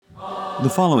The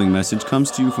following message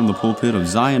comes to you from the pulpit of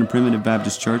Zion Primitive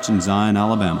Baptist Church in Zion,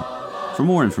 Alabama. For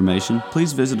more information,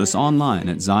 please visit us online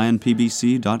at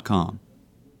zionpbc.com.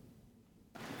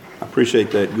 I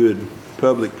appreciate that good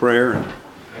public prayer. And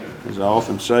as I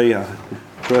often say, I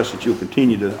trust that you'll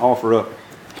continue to offer up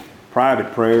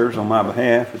private prayers on my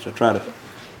behalf as I try to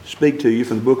speak to you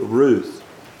from the book of Ruth.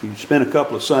 You spent a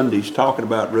couple of Sundays talking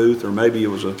about Ruth, or maybe it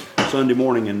was a Sunday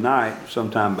morning and night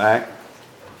sometime back.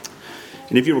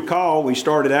 And if you recall, we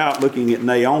started out looking at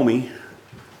Naomi,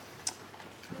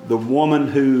 the woman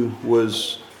who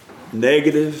was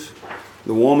negative,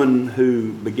 the woman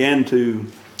who began to,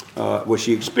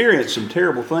 she experienced some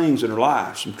terrible things in her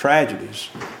life, some tragedies.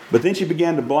 But then she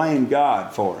began to blame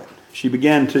God for it. She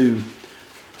began to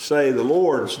say, the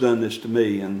Lord's done this to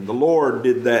me, and the Lord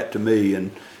did that to me,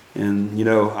 and you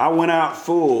know, I went out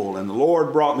full, and the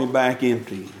Lord brought me back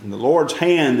empty, and the Lord's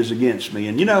hand is against me.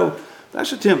 And you know,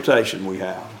 that's a temptation we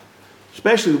have,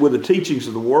 especially with the teachings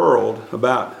of the world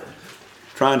about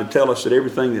trying to tell us that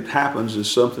everything that happens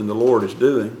is something the Lord is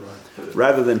doing,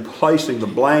 rather than placing the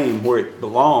blame where it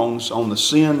belongs on the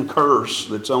sin curse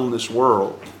that's on this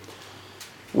world.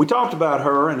 We talked about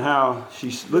her and how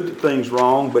she looked at things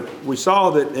wrong, but we saw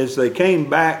that as they came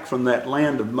back from that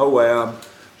land of Moab,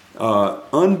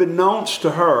 unbeknownst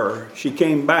to her, she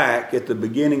came back at the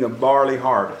beginning of barley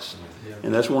harvest.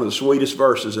 And that's one of the sweetest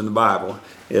verses in the Bible.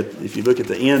 If you look at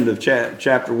the end of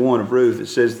chapter 1 of Ruth, it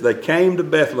says, they came to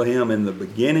Bethlehem in the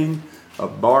beginning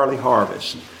of barley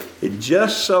harvest. It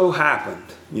just so happened,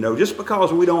 you know, just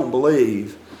because we don't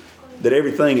believe that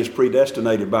everything is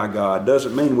predestinated by God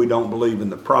doesn't mean we don't believe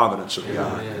in the providence of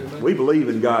God. We believe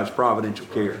in God's providential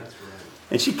care.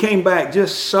 And she came back,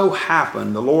 just so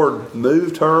happened. The Lord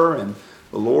moved her, and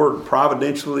the Lord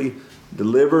providentially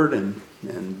delivered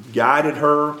and guided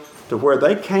her to where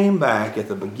they came back at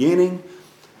the beginning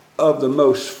of the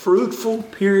most fruitful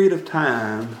period of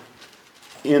time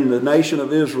in the nation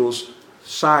of Israel's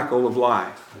cycle of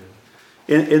life.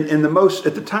 At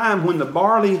the time when the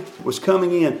barley was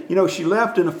coming in, you know, she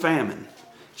left in a famine.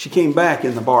 She came back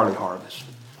in the barley harvest.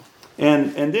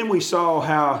 And then we saw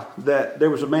how that there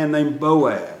was a man named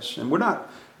Boaz. And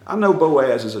I know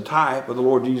Boaz is a type of the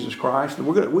Lord Jesus Christ. And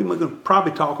we're going to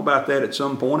probably talk about that at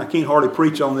some point. I can't hardly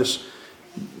preach on this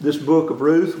book of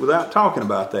Ruth without talking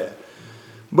about that.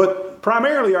 But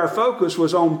primarily our focus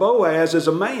was on Boaz as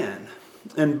a man.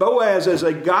 And Boaz as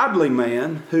a godly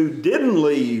man who didn't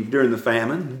leave during the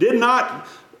famine, did not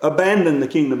abandon the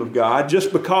kingdom of God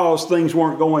just because things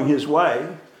weren't going his way,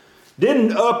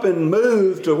 didn't up and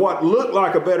move to what looked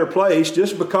like a better place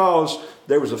just because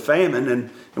there was a famine. And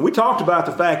we talked about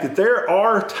the fact that there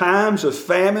are times of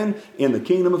famine in the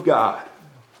kingdom of God.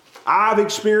 I've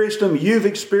experienced them, you've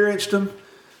experienced them.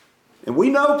 And we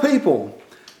know people,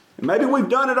 and maybe we've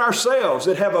done it ourselves,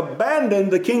 that have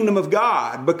abandoned the kingdom of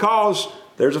God because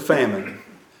there's a famine.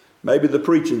 Maybe the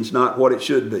preaching's not what it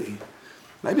should be.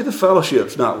 Maybe the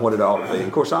fellowship's not what it ought to be.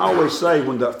 Of course, I always say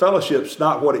when the fellowship's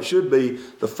not what it should be,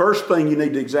 the first thing you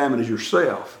need to examine is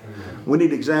yourself. We need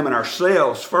to examine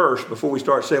ourselves first before we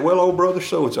start saying, well, old brother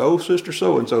so-and-so, old sister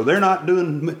so-and-so, they're not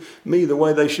doing me the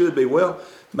way they should be. Well,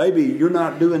 maybe you're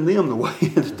not doing them the way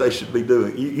that they should be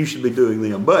doing. You should be doing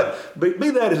them. But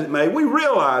be that as it may, we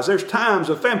realize there's times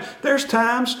of famine. There's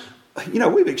times, you know,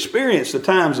 we've experienced the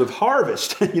times of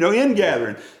harvest, you know,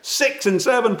 ingathering. 6 and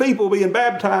 7 people being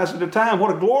baptized at a time.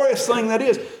 What a glorious thing that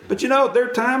is. But you know, there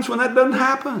are times when that doesn't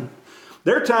happen.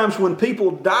 There are times when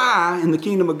people die in the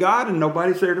kingdom of God and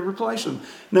nobody's there to replace them.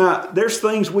 Now, there's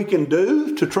things we can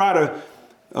do to try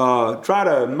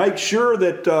to make sure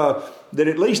that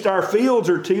at least our fields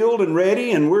are tilled and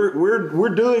ready, and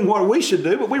we're doing what we should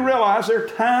do. But we realize there are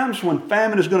times when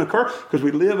famine is going to occur because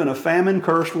we live in a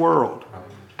famine-cursed world.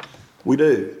 We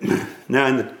do. Now,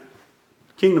 in the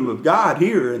kingdom of God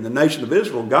here, in the nation of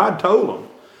Israel, God told them,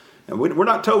 and we're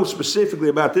not told specifically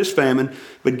about this famine,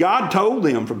 but God told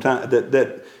them from time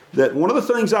that one of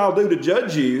the things I'll do to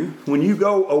judge you when you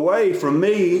go away from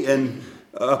me and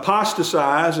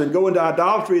apostatize and go into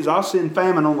idolatry is I'll send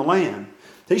famine on the land.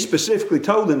 He specifically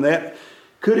told them that.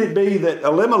 Could it be that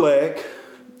Elimelech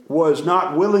was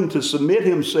not willing to submit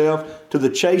himself to the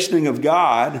chastening of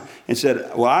God and said,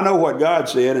 well, I know what God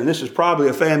said, and this is probably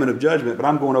a famine of judgment, but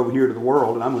I'm going over here to the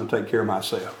world and I'm going to take care of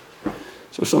myself.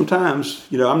 So sometimes,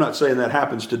 you know, I'm not saying that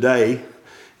happens today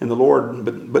in the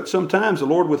Lord, but sometimes the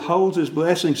Lord withholds his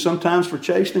blessings, sometimes for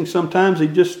chastening, sometimes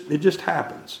it just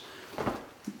happens.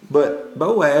 But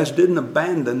Boaz didn't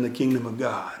abandon the kingdom of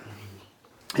God.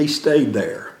 He stayed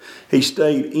there. He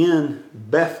stayed in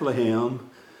Bethlehem,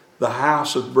 the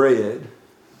house of bread,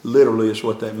 literally is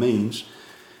what that means.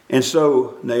 And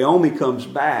so Naomi comes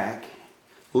back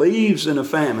leaves in a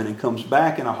famine and comes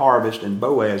back in a harvest, and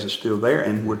Boaz is still there,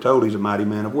 and we're told he's a mighty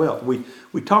man of wealth.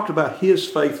 We talked about his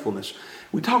faithfulness.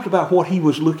 We talked about what he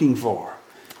was looking for.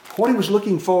 What he was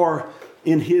looking for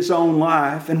in his own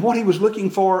life, and what he was looking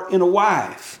for in a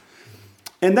wife.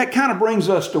 And that kind of brings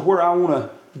us to where I want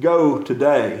to go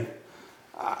today.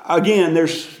 Again,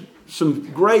 there's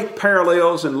some great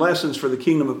parallels and lessons for the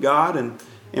kingdom of God, and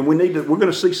we're going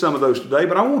to see some of those today.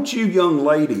 But I want you young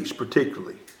ladies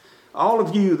particularly, all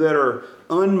of you that are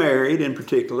unmarried in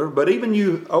particular, but even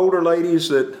you older ladies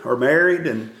that are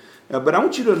married, but I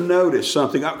want you to notice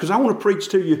something, because I want to preach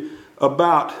to you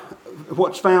about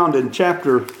what's found in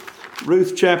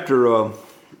Ruth chapter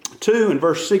 2 and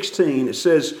verse 16. It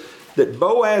says that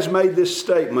Boaz made this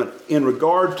statement in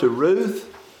regard to Ruth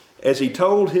as he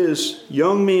told his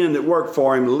young men that worked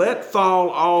for him, "Let fall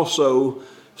also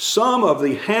some of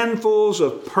the handfuls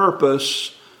of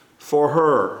purpose for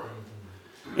her,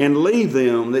 and leave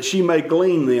them that she may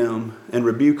glean them and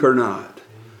rebuke her not."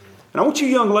 And I want you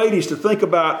young ladies to think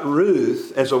about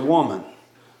Ruth as a woman,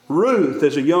 Ruth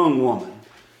as a young woman,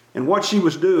 and what she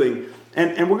was doing.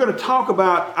 And we're going to talk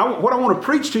about, what I want to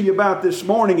preach to you about this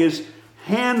morning is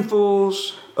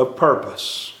handfuls of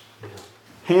purpose.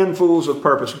 Handfuls of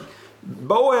purpose.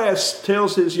 Boaz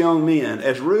tells his young men,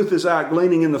 as Ruth is out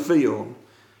gleaning in the field,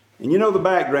 and you know the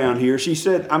background here. She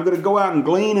said, "I'm going to go out and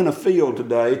glean in a field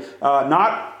today."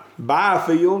 Not buy a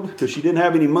field because she didn't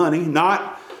have any money.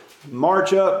 Not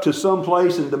march up to some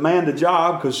place and demand a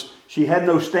job because she had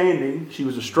no standing. She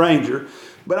was a stranger.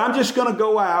 But I'm just going to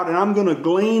go out and I'm going to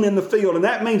glean in the field. And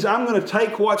that means I'm going to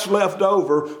take what's left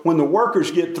over when the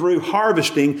workers get through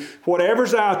harvesting.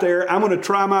 Whatever's out there, I'm going to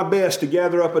try my best to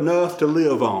gather up enough to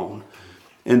live on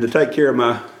and to take care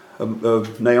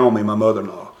of Naomi, my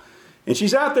mother-in-law. And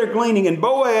she's out there gleaning, and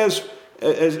Boaz,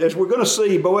 as we're going to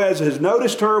see, Boaz has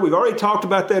noticed her. We've already talked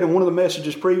about that in one of the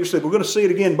messages previously. We're going to see it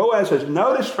again. Boaz has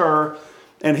noticed her,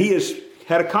 and he has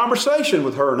had a conversation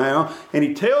with her now, and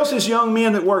he tells his young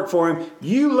men that work for him,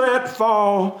 "You let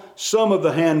fall some of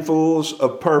the handfuls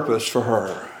of purpose for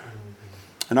her."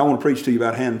 And I want to preach to you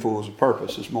about handfuls of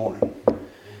purpose this morning.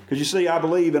 Because you see, I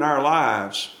believe in our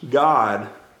lives, God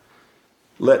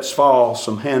lets fall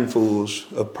some handfuls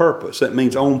of purpose. That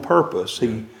means on purpose.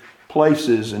 He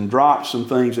places and drops some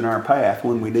things in our path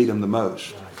when we need them the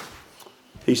most.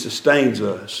 He sustains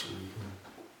us.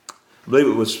 I believe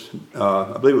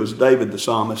it was David the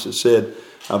psalmist that said,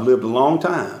 "I've lived a long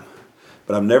time,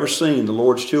 but I've never seen the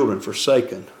Lord's children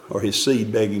forsaken or his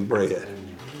seed begging bread."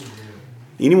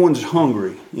 Anyone's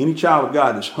hungry, any child of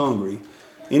God that's hungry,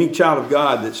 any child of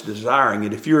God that's desiring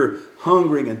it, if you're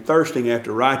hungering and thirsting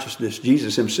after righteousness,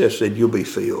 Jesus himself said, "You'll be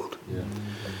filled." Yeah.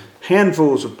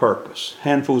 Handfuls of purpose.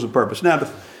 Handfuls of purpose. Now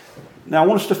I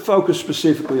want us to focus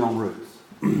specifically on Ruth.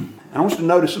 I want us to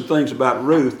notice some things about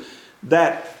Ruth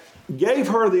that gave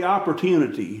her the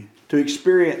opportunity to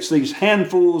experience these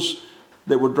handfuls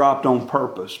that were dropped on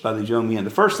purpose by these young men. The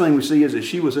first thing we see is that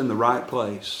she was in the right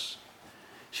place.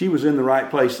 She was in the right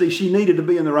place. See, she needed to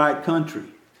be in the right country.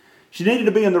 She needed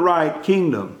to be in the right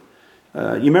kingdom.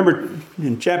 You remember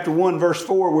in chapter 1, verse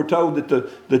 4, we're told that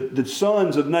the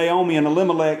sons of Naomi and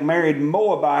Elimelech married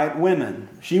Moabite women.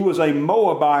 She was a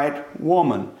Moabite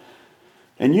woman.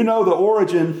 And you know the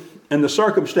origin and the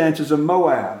circumstances of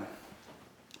Moab.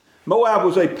 Moab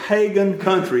was a pagan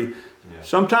country.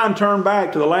 Sometime turn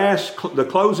back to the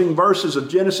closing verses of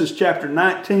Genesis chapter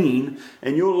 19,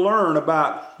 and you'll learn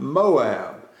about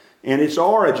Moab and its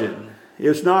origin.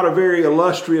 It's not a very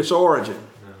illustrious origin.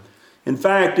 In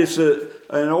fact, it's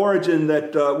an origin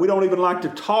that we don't even like to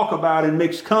talk about in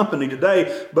mixed company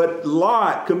today. But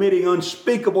Lot committing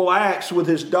unspeakable acts with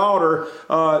his daughter,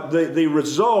 the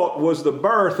result was the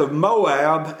birth of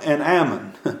Moab and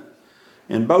Ammon.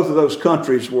 And both of those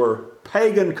countries were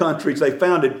pagan countries. They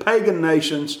founded pagan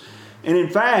nations. And in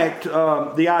fact,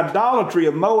 the idolatry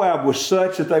of Moab was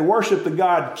such that they worshiped the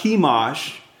god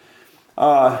Chemosh.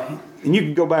 And you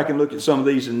can go back and look at some of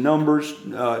these in Numbers.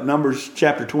 Numbers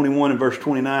chapter 21 and verse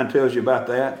 29 tells you about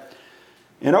that.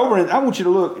 And I want you to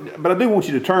look, but I do want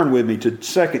you to turn with me to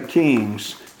 2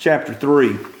 Kings chapter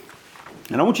 3.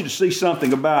 And I want you to see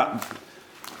something about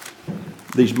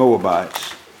these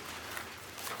Moabites.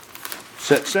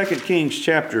 2 Kings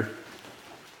chapter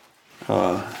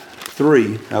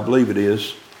 3, I believe it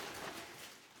is.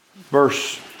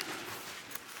 Verse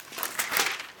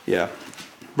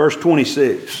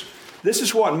 26. This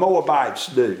is what Moabites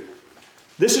do.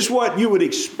 This is what you would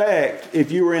expect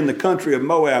if you were in the country of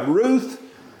Moab. Ruth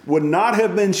would not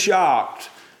have been shocked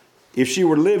if she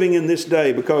were living in this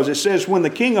day, because it says when the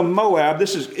king of Moab,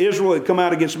 this is Israel had come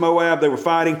out against Moab, they were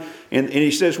fighting, and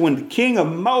he says when the king of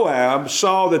Moab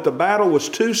saw that the battle was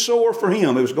too sore for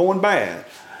him, it was going bad,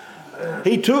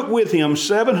 he took with him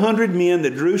 700 men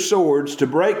that drew swords to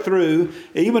break through,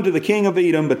 even to the king of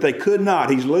Edom, but they could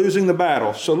not. He's losing the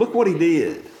battle. So look what he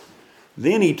did.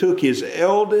 Then he took his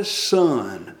eldest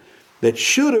son that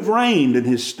should have reigned in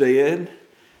his stead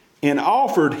and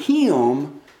offered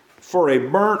him for a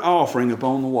burnt offering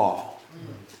upon the wall.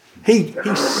 He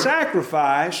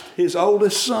sacrificed his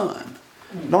oldest son.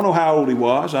 Don't know how old he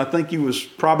was. I think he was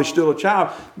probably still a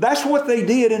child. That's what they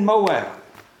did in Moab.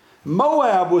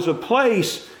 Moab was a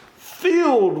place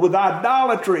filled with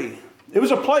idolatry. It was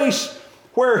a place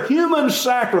where human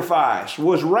sacrifice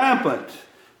was rampant.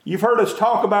 You've heard us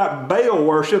talk about Baal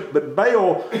worship, but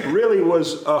Baal really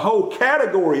was a whole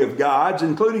category of gods,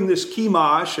 including this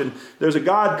Chemosh, and there's a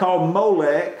god called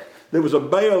Molech. There was a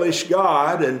Baalish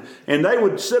god, and they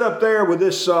would sit up there with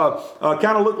this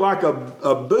kind of look like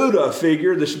a Buddha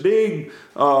figure, this big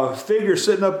figure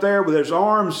sitting up there with his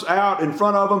arms out in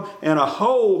front of him and a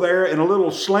hole there and a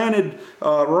little slanted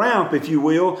ramp, if you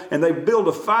will, and they build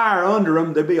a fire under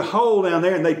them. There'd be a hole down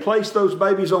there, and they place those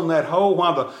babies on that hole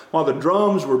while the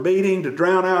drums were beating to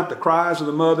drown out the cries of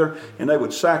the mother, and they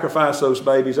would sacrifice those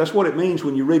babies. That's what it means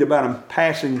when you read about them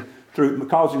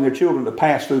causing their children to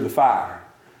pass through the fire.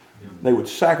 They would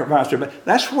sacrifice their baby.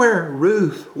 That's where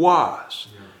Ruth was.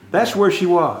 That's where she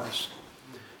was.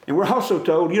 And we're also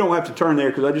told, you don't have to turn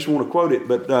there because I just want to quote it,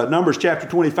 but Numbers chapter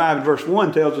 25 and verse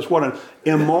 1 tells us what an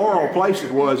immoral place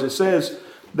it was. It says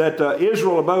that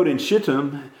Israel abode in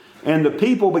Shittim, and the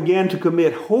people began to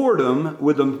commit whoredom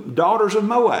with the daughters of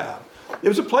Moab. It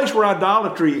was a place where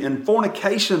idolatry and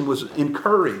fornication was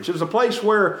encouraged. It was a place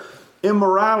where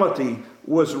immorality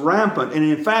was rampant. And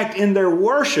in fact, in their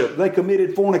worship, they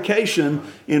committed fornication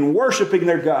in worshiping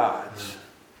their gods.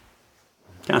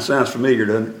 Kind of sounds familiar,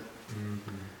 doesn't it?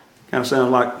 Kind of sounds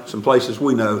like some places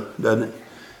we know, doesn't it?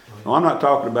 Well, I'm not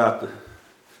talking about the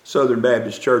Southern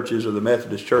Baptist churches or the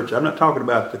Methodist church. I'm not talking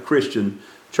about the Christian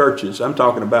churches. I'm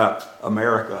talking about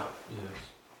America.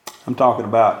 I'm talking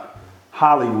about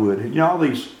Hollywood. You know, all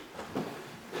these...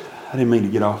 I didn't mean to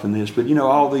get off in this, but you know,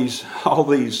 all these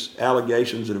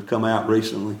allegations that have come out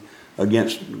recently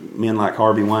against men like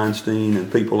Harvey Weinstein and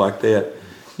people like that.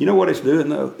 You know what it's doing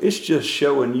though? It's just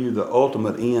showing you the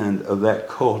ultimate end of that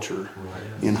culture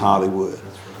in Hollywood.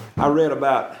 I read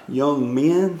about young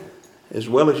men as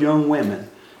well as young women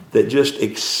that just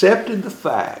accepted the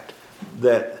fact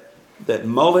that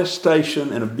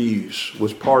molestation and abuse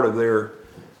was part of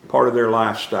their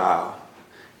lifestyle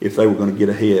if they were going to get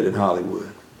ahead in Hollywood.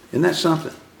 Isn't that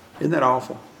something? Isn't that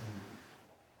awful?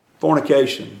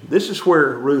 Fornication. This is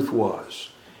where Ruth was.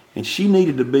 And she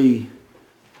needed to be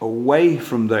away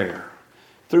from there.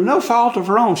 Through no fault of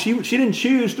her own. She didn't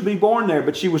choose to be born there,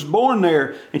 but she was born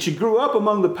there and she grew up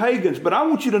among the pagans. But I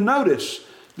want you to notice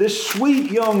this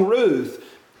sweet young Ruth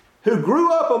who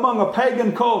grew up among a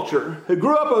pagan culture, who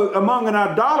grew up among an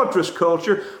idolatrous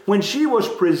culture, when she was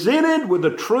presented with the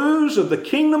truths of the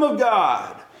kingdom of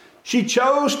God, she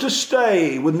chose to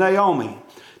stay with Naomi.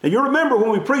 Now you remember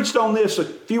when we preached on this a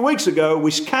few weeks ago,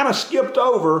 we kind of skipped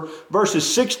over verses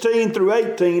 16 through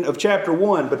 18 of chapter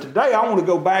 1. But today I want to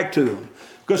go back to them.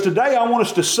 Because today I want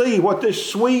us to see what this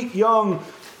sweet young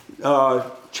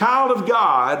child of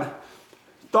God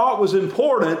thought was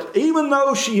important, even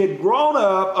though she had grown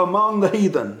up among the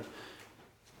heathen.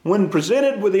 When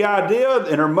presented with the idea,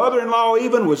 and her mother-in-law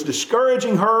even was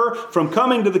discouraging her from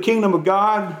coming to the kingdom of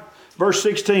God, verse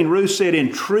 16, Ruth said,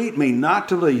 "Entreat me not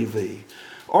to leave thee,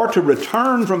 or to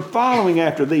return from following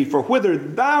after thee. For whither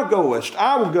thou goest,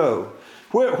 I will go.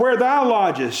 Where thou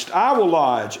lodgest, I will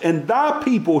lodge. And thy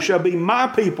people shall be my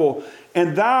people,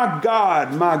 and thy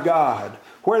God my God.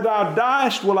 Where thou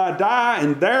diest will I die,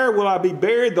 and there will I be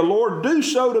buried. The Lord do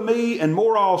so to me, and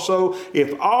more also,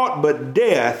 if aught but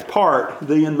death part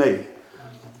thee and me."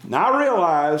 Now I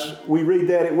realize we read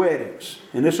that at weddings,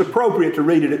 and it's appropriate to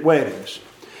read it at weddings.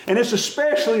 And it's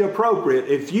especially appropriate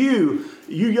if you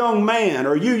young man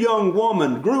or you young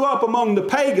woman grew up among the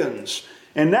pagans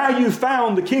and now you've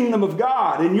found the kingdom of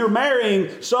God and you're marrying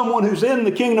someone who's in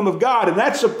the kingdom of God, and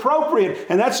that's appropriate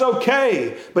and that's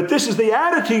okay. But this is the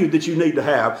attitude that you need to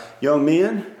have. Young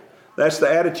men, that's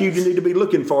the attitude you need to be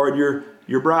looking for in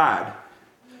your bride.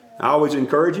 I always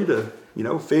encourage you to,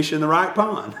 fish in the right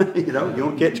pond. You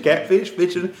want to catch catfish,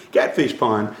 fish in a catfish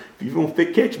pond. If you want to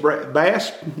catch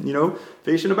bass,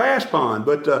 fish in a bass pond.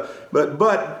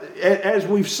 But as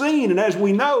we've seen and as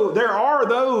we know, there are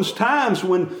those times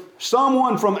when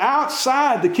someone from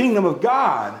outside the kingdom of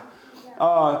God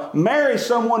marry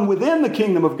someone within the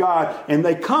kingdom of God, and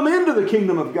they come into the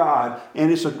kingdom of God,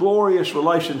 and it's a glorious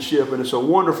relationship, and it's a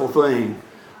wonderful thing.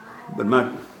 But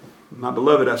my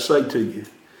beloved, I say to you,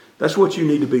 that's what you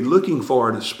need to be looking for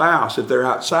in a spouse if they're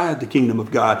outside the kingdom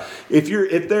of God. If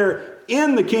they're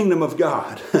in the kingdom of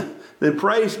God, then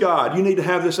praise God, you need to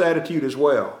have this attitude as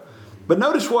well. But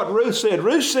notice what Ruth said.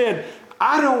 Ruth said,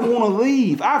 I don't want to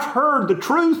leave. I've heard the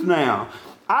truth now.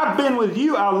 I've been with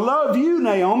you. I love you,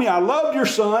 Naomi. I loved your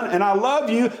son, and I love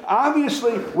you.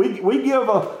 Obviously, we give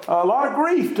a lot of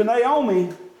grief to Naomi,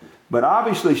 but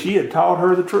obviously she had taught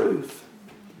her the truth.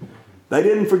 They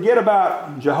didn't forget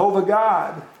about Jehovah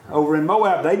God over in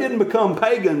Moab. They didn't become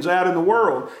pagans out in the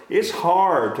world. It's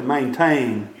hard to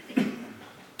maintain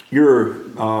your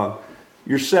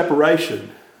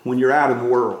separation when you're out in the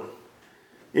world.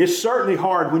 It's certainly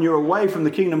hard when you're away from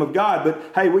the kingdom of God, but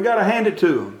hey, we got to hand it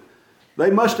to them. They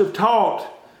must have taught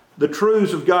the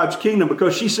truths of God's kingdom,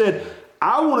 because she said,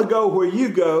 I want to go where you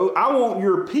go. I want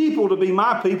your people to be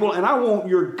my people, and I want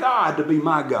your God to be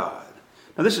my God.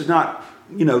 Now, this is not,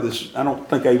 I don't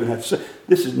think I even have to say,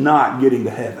 this is not getting to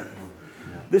heaven.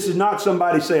 This is not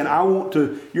somebody saying, I want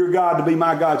your God to be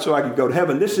my God so I can go to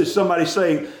heaven. This is somebody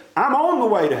saying, I'm on the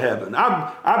way to heaven.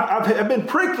 I've been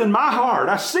pricked in my heart.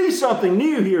 I see something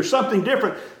new here, something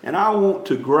different, and I want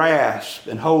to grasp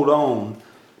and hold on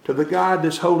to the God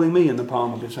that's holding me in the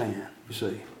palm of his hand, you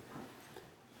see.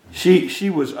 She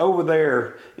was over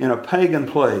there in a pagan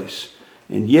place,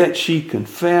 and yet she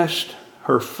confessed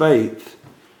her faith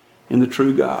in the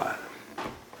true God.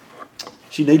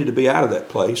 She needed to be out of that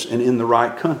place and in the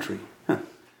right country.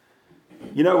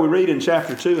 We read in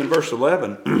chapter 2 and verse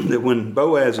 11 that when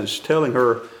Boaz is telling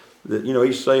her that,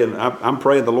 he's saying, I'm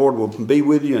praying the Lord will be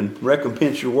with you and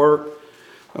recompense your work.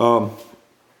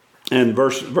 And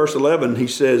verse 11, he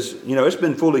says, it's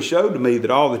been fully showed to me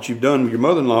that all that you've done with your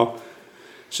mother-in-law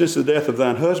since the death of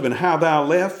thine husband, how thou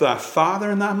left thy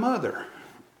father and thy mother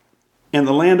and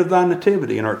the land of thy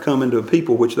nativity, and art come into a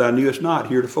people which thou knewest not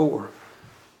heretofore.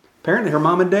 Apparently her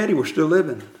mom and daddy were still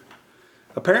living.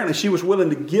 Apparently she was willing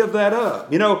to give that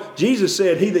up. Jesus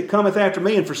said, he that cometh after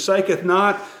me and forsaketh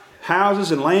not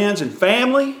houses and lands and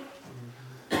family,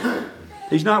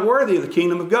 he's not worthy of the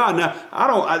kingdom of God.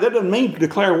 Now, that doesn't mean to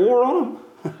declare war on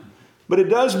them. But it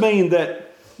does mean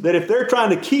that if they're trying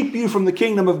to keep you from the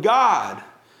kingdom of God,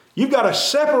 you've got to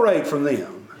separate from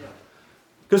them.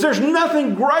 Because there's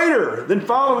nothing greater than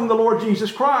following the Lord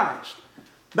Jesus Christ.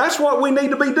 That's what we need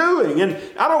to be doing. And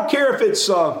I don't care if it's,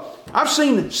 I've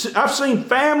seen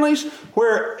families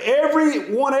where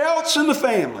everyone else in the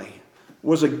family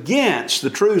was against the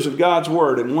truths of God's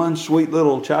word, and one sweet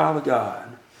little child of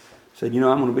God said, I'm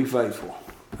going to be faithful.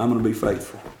 I'm going to be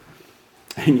faithful.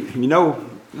 And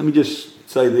let me just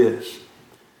say this.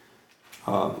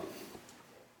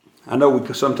 I know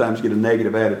we sometimes get a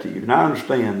negative attitude, and I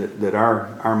understand that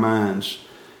our minds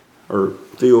are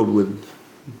filled with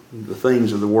the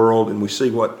things of the world, and we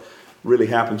see what really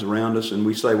happens around us, and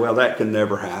we say, well, that can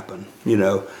never happen.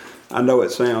 I know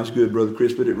it sounds good, Brother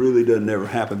Chris, but it really doesn't ever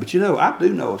happen. But I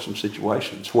do know of some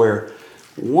situations where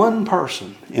one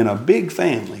person in a big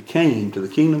family came to the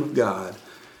kingdom of God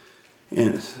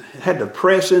and had to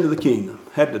press into the kingdom,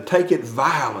 had to take it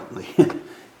violently,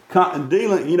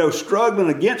 dealing, struggling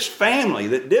against family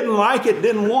that didn't like it,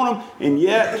 didn't want them, and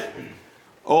yet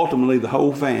ultimately the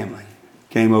whole family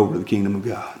came over to the kingdom of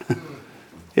God.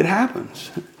 It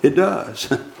happens. It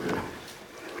does.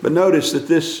 But notice that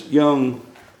this young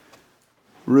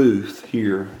Ruth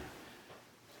here,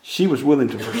 she was willing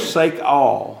to forsake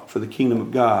all for the kingdom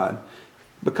of God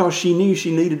because she knew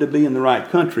she needed to be in the right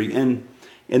country. And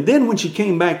then when she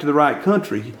came back to the right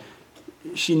country,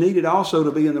 she needed also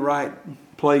to be in the right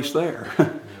place there.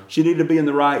 She needed to be in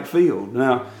the right field.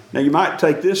 Now you might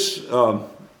take this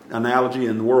analogy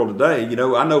in the world today.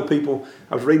 I know people,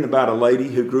 I was reading about a lady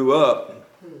who grew up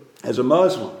as a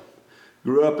Muslim,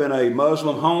 grew up in a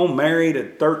Muslim home, married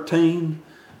at 13,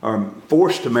 or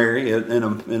forced to marry in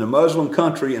a Muslim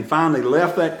country, and finally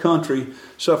left that country,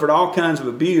 suffered all kinds of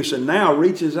abuse, and now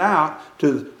reaches out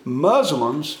to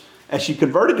Muslims as she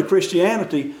converted to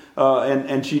Christianity,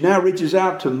 and she now reaches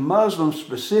out to Muslims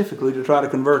specifically to try to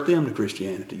convert them to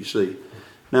Christianity, you see.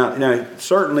 Now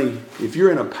certainly, if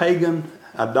you're in a pagan,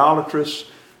 idolatrous,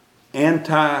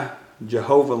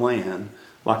 anti-Jehovah land,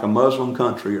 like a Muslim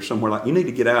country or somewhere like, you need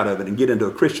to get out of it and get into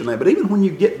a Christian land. But even when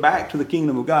you get back to the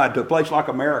kingdom of God, to a place like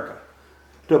America,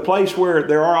 to a place where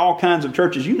there are all kinds of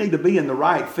churches, you need to be in the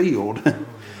right field.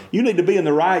 You need to be in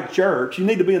the right church. You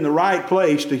need to be in the right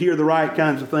place to hear the right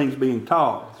kinds of things being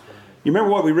taught. You remember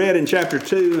what we read in chapter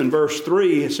 2 and verse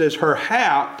 3? It says, her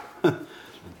hap,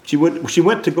 She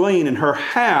went to glean, and her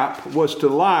hap was to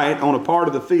light on a part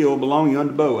of the field belonging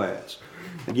unto Boaz.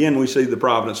 Again, we see the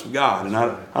providence of God. And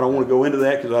I don't want to go into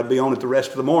that because I'd be on it the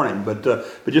rest of the morning. But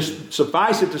just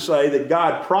suffice it to say that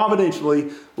God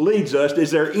providentially leads us. Is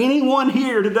there anyone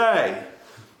here today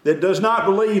that does not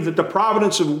believe that the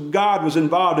providence of God was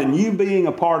involved in you being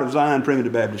a part of Zion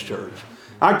Primitive Baptist Church?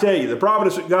 I tell you, the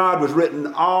providence of God was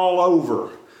written all over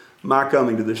my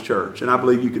coming to this church. And I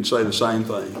believe you can say the same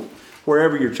thing.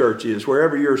 Wherever your church is,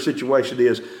 wherever your situation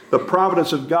is, the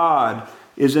providence of God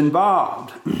is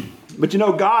involved. But you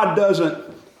know, God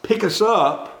doesn't pick us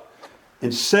up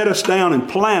and set us down and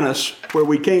plant us where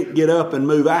we can't get up and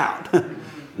move out.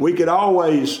 We could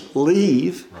always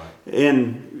leave.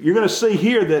 And you're going to see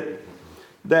here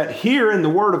that here in the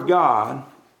Word of God,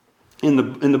 in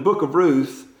the book of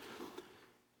Ruth,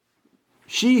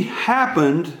 she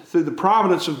happened through the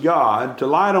providence of God to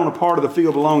light on a part of the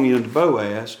field belonging unto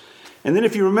Boaz. And then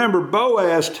if you remember,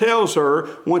 Boaz tells her,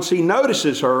 once he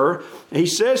notices her, he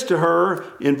says to her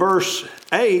in verse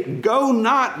 8, "Go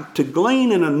not to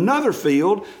glean in another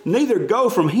field, neither go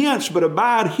from hence, but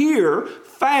abide here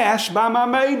fast by my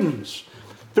maidens."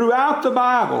 Throughout the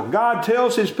Bible, God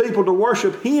tells His people to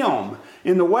worship Him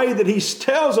in the way that He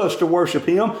tells us to worship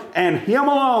Him and Him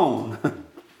alone.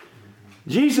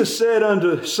 Jesus said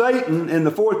unto Satan in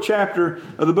the 4th chapter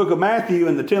of the book of Matthew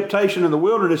in the temptation in the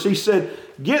wilderness, He said,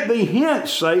 "Get thee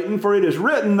hence, Satan, for it is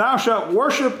written, Thou shalt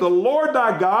worship the Lord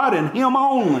thy God, and Him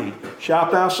only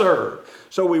shalt thou serve."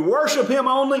 So we worship Him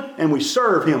only and we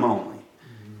serve Him only.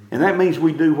 And that means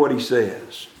we do what He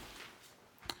says.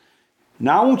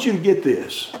 Now I want you to get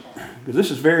this, because this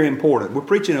is very important. We're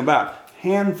preaching about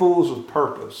handfuls of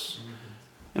purpose.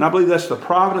 And I believe that's the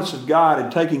providence of God in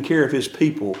taking care of His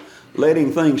people,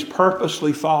 letting things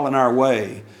purposely fall in our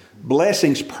way,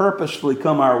 blessings purposefully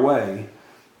come our way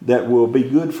that will be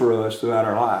good for us throughout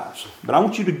our lives. But I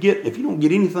want you to get, if you don't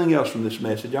get anything else from this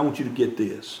message, I want you to get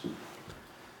this.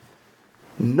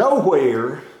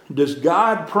 Nowhere does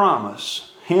God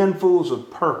promise handfuls of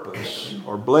purpose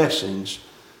or blessings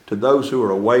to those who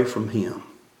are away from Him.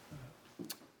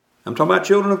 I'm talking about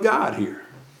children of God here.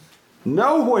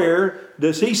 Nowhere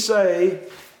does He say,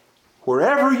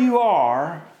 wherever you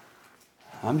are,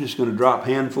 I'm just going to drop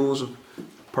handfuls of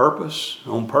purpose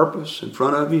on purpose in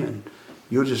front of you, and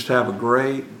you'll just have a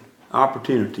great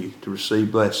opportunity to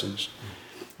receive blessings.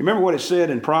 Remember what it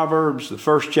said in Proverbs, the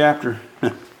 1st chapter?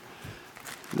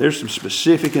 There's some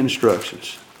specific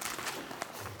instructions.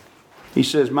 He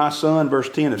says, "My son," verse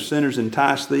 10, "if sinners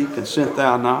entice thee, consent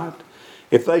thou not.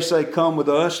 If they say, Come with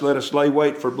us, let us lay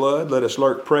wait for blood. Let us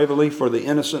lurk privily for the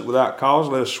innocent without cause.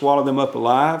 Let us swallow them up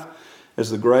alive as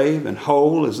the grave, and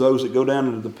whole as those that go down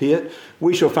into the pit.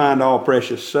 We shall find all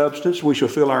precious substance. We shall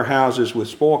fill our houses with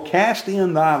spoil. Cast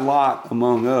in thy lot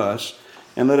among us,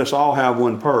 and let us all have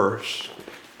one purse."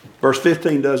 Verse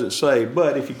 15 doesn't say,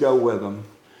 but if you go with them,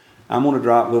 I'm going to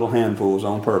drop little handfuls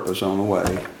on purpose on the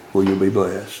way where you'll be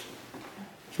blessed.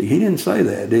 See, He didn't say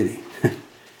that, did He?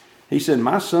 He said,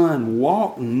 "My son,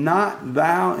 walk not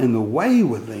thou in the way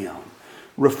with them.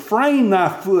 Refrain thy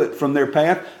foot from their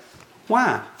path."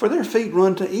 Why? "For their feet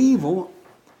run to evil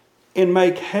and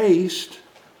make haste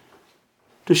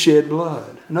to shed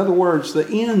blood." In other words, the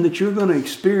end that you're going to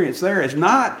experience there is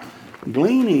not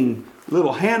gleaning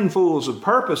little handfuls of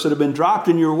purpose that have been dropped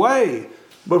in your way.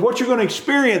 But what you're going to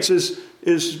experience is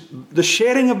the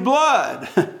shedding of blood.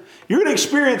 You're going to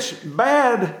experience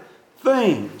bad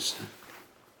things.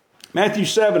 Matthew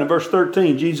 7 and verse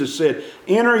 13, Jesus said,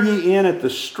 "Enter ye in at the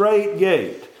strait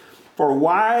gate. For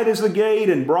wide is the gate,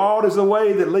 and broad is the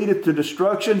way that leadeth to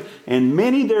destruction, and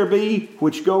many there be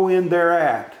which go in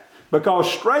thereat.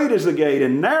 Because strait is the gate,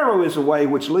 and narrow is the way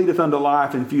which leadeth unto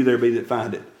life, and few there be that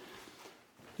find it."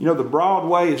 You know, the broad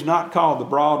way is not called the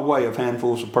broad way of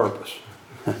handfuls of purpose.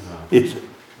 Is it?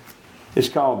 It's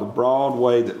called the broad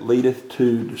way that leadeth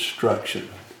to destruction.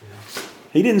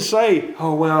 He didn't say,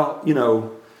 "Oh, well, you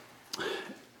know,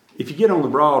 if you get on the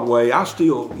broad way, I'll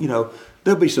still, you know,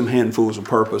 there'll be some handfuls of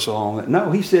purpose along it."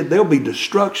 No, He said there'll be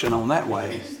destruction on that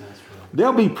way.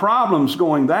 There'll be problems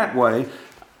going that way.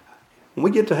 When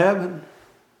we get to heaven,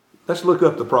 let's look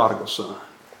up the prodigal son.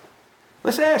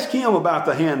 Let's ask him about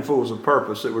the handfuls of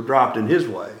purpose that were dropped in his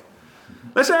way.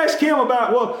 Let's ask him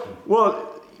about, well,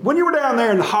 when you were down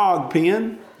there in the hog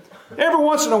pen, every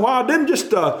once in a while, didn't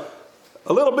just a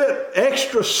little bit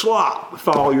extra slop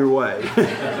fall your way?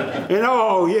 And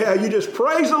oh yeah, you just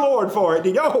praise the Lord for it.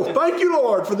 And, oh, thank you,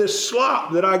 Lord, for this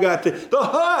slop that I got to, the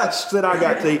husks that I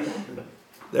got to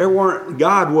eat.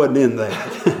 God wasn't in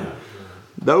that.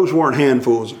 Those weren't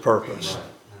handfuls of purpose.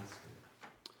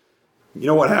 You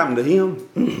know what happened to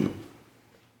him?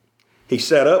 He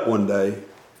sat up one day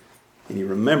and he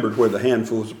remembered where the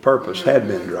handfuls of purpose had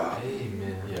been dropped.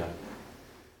 Amen. Yeah.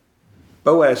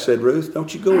 Boaz said, Ruth,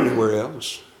 don't you go anywhere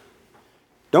else.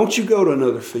 Don't you go to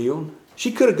another field.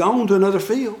 She could have gone to another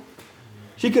field.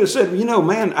 She could have said, you know,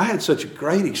 man, I had such a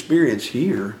great experience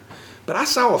here, but I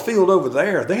saw a field over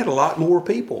there. They had a lot more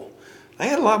people. They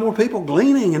had a lot more people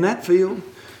gleaning in that field.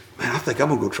 Man, I think I'm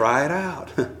going to go try it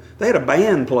out. They had a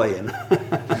band playing.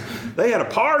 They had a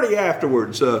party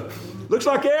afterwards. Looks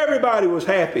like everybody was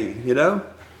happy, you know.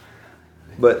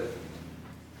 But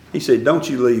he said, don't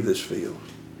you leave this field.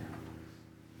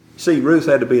 See, Ruth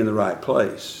had to be in the right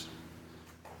place.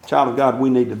 Child of God, we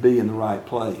need to be in the right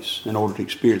place in order to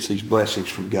experience these blessings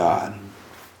from God.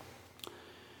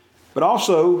 But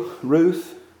also,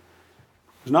 Ruth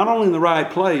was not only in the right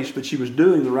place, but she was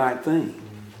doing the right thing.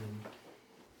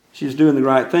 She was doing the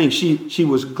right thing. She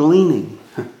was gleaning.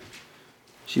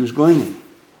 She was gleaning.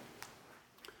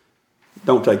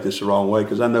 Don't take this the wrong way,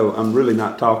 because I know I'm really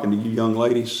not talking to you young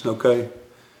ladies, okay?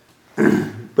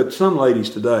 But some ladies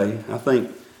today, I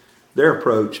think their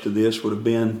approach to this would have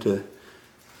been to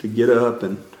get up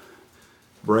and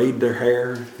braid their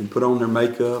hair and put on their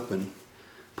makeup and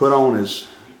put on as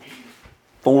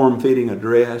form-fitting a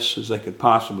dress as they could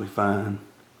possibly find.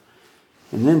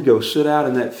 And then go sit out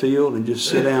in that field and just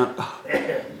sit down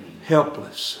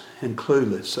helpless and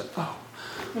clueless. Say, oh,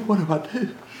 what do I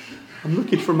do? I'm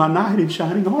looking for my knight in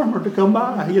shining armor to come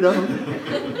by, you know.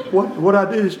 What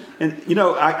I do is, and you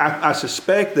know, I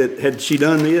suspect that had she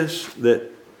done this,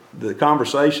 that the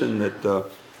conversation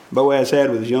that Boaz had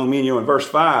with his young men, you know, in verse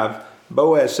 5,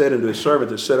 Boaz said unto his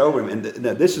servant that sat over him, and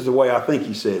now this is the way I think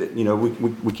he said it. You know,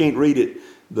 we can't read it,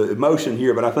 the emotion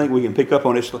here, but I think we can pick up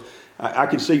on this. I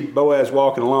can see Boaz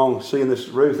walking along, seeing this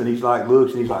Ruth, and he's like,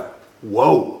 looks, and he's like,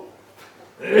 whoa.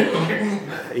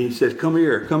 And he says, come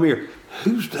here.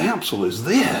 Whose damsel is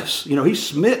this? You know, he's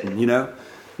smitten, you know.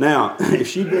 Now, if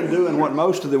she'd been doing what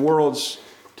most of the world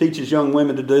teaches young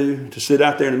women to do, to sit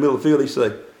out there in the middle of the field, he'd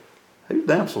say, whose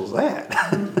damsel is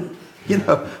that? You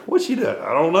know, what's she doing?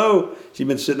 I don't know. She's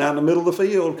been sitting out in the middle of the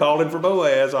field calling for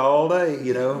Boaz all day,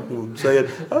 you know, saying,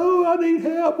 oh, I need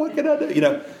help. What can I do? You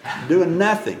know, doing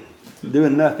nothing.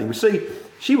 But see,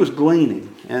 she was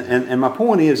gleaning. And my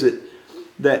point is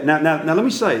that now let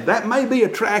me say, that may be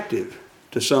attractive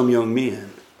to some young men,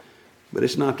 but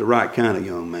it's not the right kind of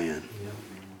young man.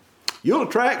 You'll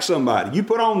attract somebody. You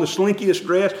put on the slinkiest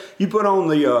dress, you put on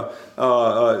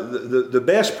the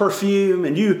best perfume,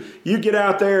 and you get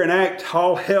out there and act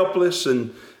all helpless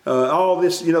and all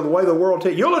this, you know, the way the world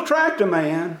takes. You'll attract a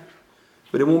man,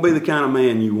 but it won't be the kind of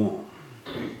man you want.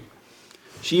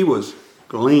 She was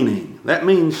gleaning. That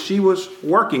means she was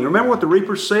working. Remember what the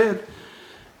reapers said?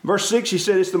 Verse 6, she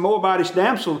said, it's the Moabitish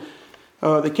damsel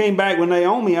that came back with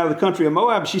Naomi out of the country of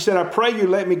Moab. She said, I pray you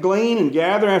let me glean and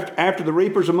gather after the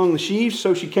reapers among the sheaves.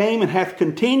 So she came and hath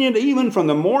continued even from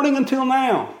the morning until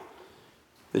now.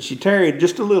 That she tarried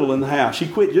just a little in the house. She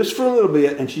quit just for a little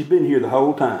bit, and she's been here the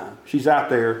whole time. She's out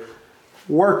there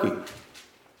working.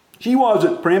 She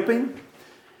wasn't primping.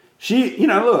 She, you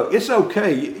know, look, it's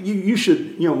okay. You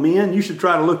should, you know, men, you should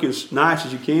try to look as nice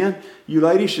as you can. You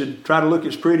ladies should try to look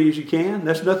as pretty as you can.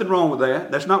 There's nothing wrong with that.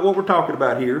 That's not what we're talking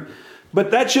about here.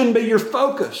 But that shouldn't be your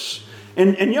focus.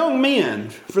 And young men,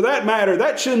 for that matter,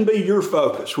 that shouldn't be your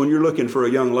focus when you're looking for a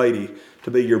young lady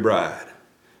to be your bride.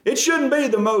 It shouldn't be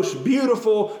the most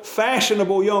beautiful,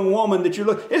 fashionable young woman that you're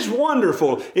looking. It's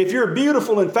wonderful if you're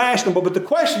beautiful and fashionable, but the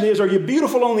question is, are you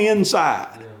beautiful on the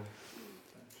inside?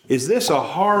 Is this a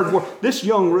hard work? This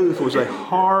young Ruth was a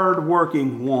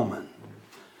hard-working woman.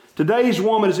 Today's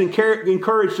woman is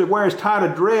encouraged to wear as tight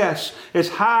a dress, as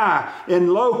high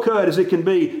and low cut as it can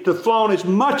be, to flaunt as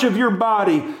much of your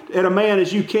body at a man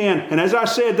as you can. And as I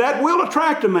said, that will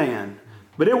attract a man.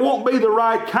 But it won't be the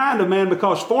right kind of man,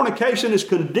 because fornication is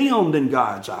condemned in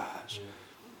God's eyes.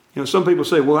 You know, some people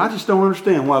say, well, I just don't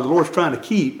understand why the Lord's trying to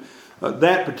keep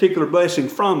that particular blessing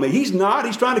from me. He's not.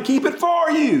 He's trying to keep it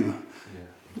for you.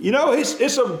 You know,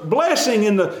 it's a blessing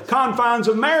in the confines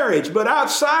of marriage, but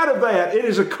outside of that, it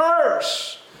is a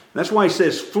curse. That's why he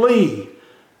says, flee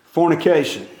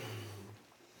fornication. You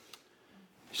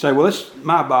say, well, it's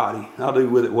my body. I'll do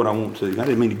with it what I want to. I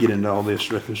didn't mean to get into all this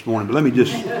this morning, but let me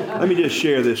just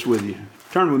share this with you.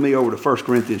 Turn with me over to 1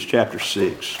 Corinthians chapter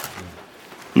 6.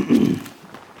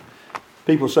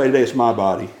 People say today it's my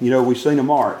body. You know, we've seen a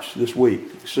march this week.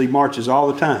 We see marches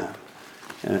all the time.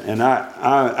 And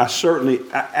I absolutely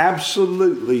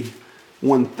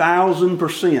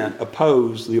 1,000%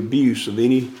 oppose the abuse of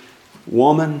any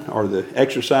woman or the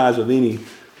exercise of any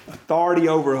authority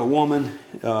over a woman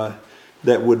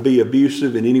that would be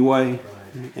abusive in any way.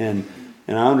 And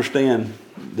I understand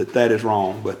that is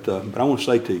wrong, but I want to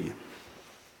say to you,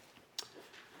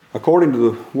 according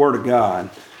to the Word of God,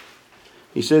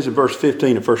 he says in verse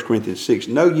 15 of 1 Corinthians 6,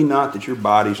 know ye not that your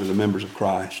bodies are the members of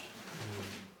Christ?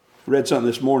 I read something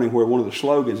this morning where one of the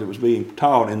slogans that was being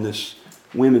taught in this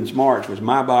women's march was,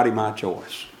 my body, my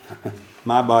choice.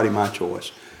 My body, my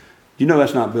choice. You know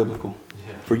that's not biblical.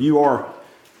 Yeah. For you are,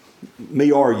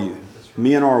 me are you. Right.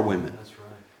 Men are women. That's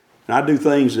right. And I do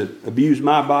things that abuse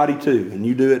my body too, and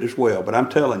you do it as well. But I'm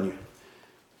telling you,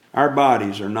 our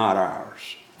bodies are not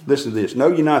ours. Listen to this. Know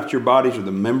ye not that your bodies are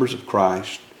the members of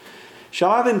Christ? Shall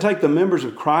I then take the members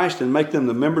of Christ and make them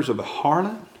the members of a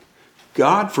harlot?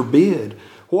 God forbid.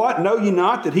 What? Know ye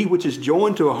not that he which is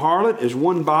joined to a harlot is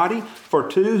one body? For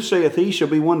two, saith he, shall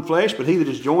be one flesh, but he that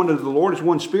is joined unto the Lord is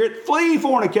one spirit. Flee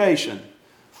fornication.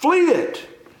 Flee it.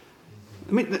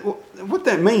 I mean, what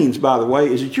that means, by the way,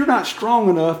 is that you're not strong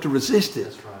enough to resist it.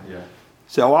 That's right. Yeah.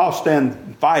 So I'll stand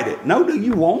and fight it. No,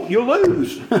 you won't. You'll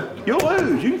lose. You'll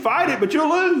lose. You can fight it, but you'll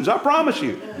lose. I promise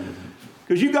you.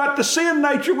 Because you got the sin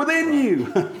nature within you.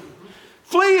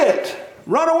 Flee it.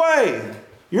 Run away.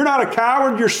 You're not a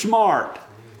coward. You're smart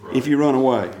if you run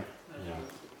away.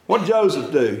 What did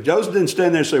Joseph do? Joseph didn't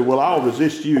stand there and say, well, I'll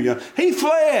resist you. He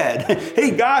fled.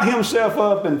 He got himself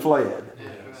up and fled.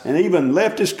 And even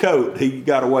left his coat. He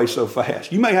got away so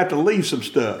fast. You may have to leave some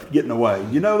stuff getting away.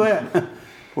 You know that?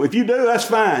 Well, if you do, that's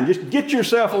fine. Just get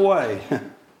yourself away.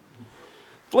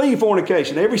 Flee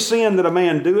fornication. Every sin that a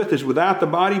man doeth is without the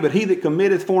body, but he that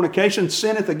committeth fornication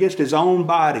sinneth against his own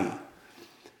body.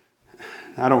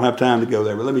 I don't have time to go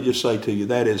there, but let me just say to you,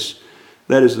 that is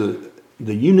the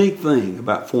unique thing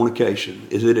about fornication,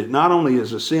 is that it not only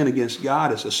is a sin against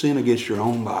God, it's a sin against your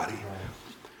own body.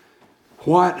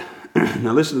 What?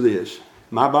 Now listen to this.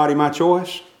 My body, my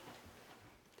choice.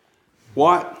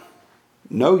 What?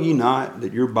 Know ye not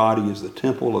that your body is the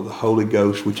temple of the Holy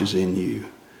Ghost which is in you,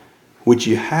 which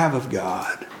you have of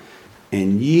God,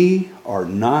 and ye are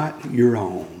not your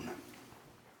own.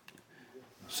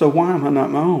 So why am I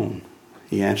not my own?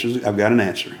 He answers, I've got an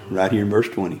answer right here in verse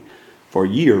 20. For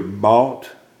ye are bought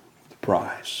with a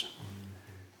price.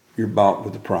 You're bought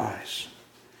with a price.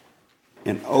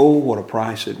 And oh, what a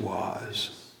price it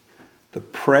was. The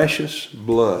precious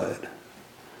blood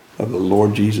of the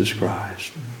Lord Jesus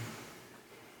Christ.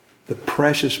 The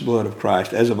precious blood of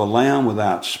Christ, as of a lamb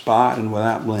without spot and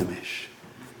without blemish.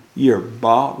 You're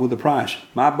bought with a price.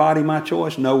 My body, my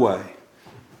choice? No way.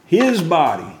 His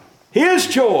body, his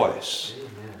choice.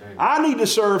 I need to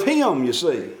serve him, you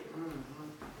see.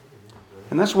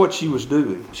 And that's what she was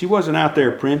doing. She wasn't out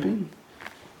there primping.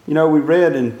 You know, we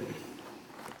read in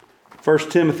 1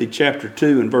 Timothy chapter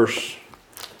 2 and verse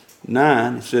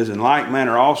 9, it says, in like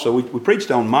manner also, we preached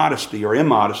on modesty or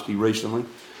immodesty recently,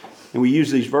 and we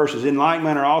use these verses, in like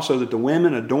manner also that the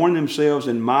women adorn themselves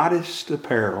in modest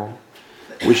apparel,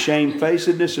 with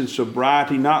shamefacedness and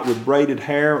sobriety, not with braided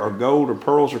hair or gold or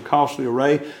pearls or costly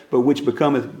array, but which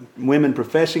becometh women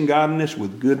professing godliness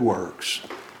with good works.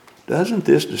 Doesn't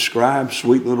this describe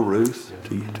sweet little Ruth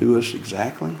to us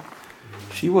exactly?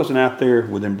 She wasn't out there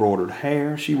with embroidered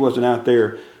hair. She wasn't out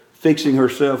there fixing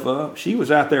herself up. She was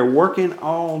out there working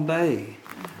all day.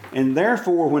 And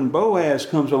therefore, when Boaz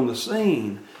comes on the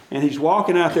scene and he's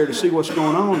walking out there to see what's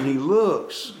going on, and he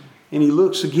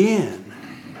looks again.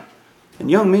 And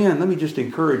young men, let me just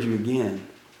encourage you again.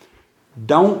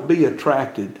 Don't be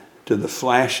attracted to the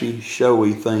flashy,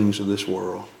 showy things of this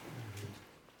world.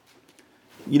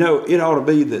 You know, it ought to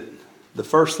be that the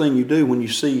first thing you do when you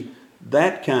see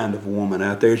that kind of woman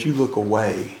out there is you look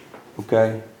away,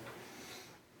 okay?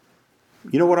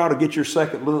 You know what ought to get your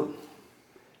second look?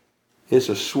 It's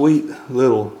a sweet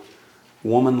little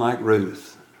woman like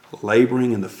Ruth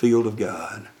laboring in the field of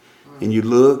God. And you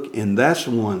look, and that's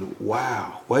the one,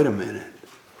 wow, wait a minute.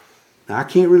 Now, I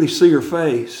can't really see her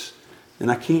face,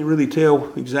 and I can't really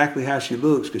tell exactly how she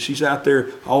looks because she's out there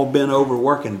all bent over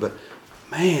working. But,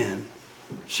 man,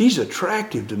 she's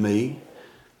attractive to me,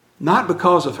 not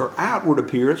because of her outward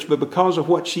appearance, but because of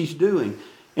what she's doing.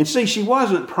 And see, she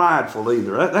wasn't prideful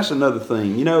either. That's another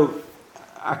thing. You know,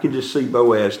 I could just see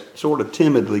Boaz sort of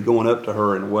timidly going up to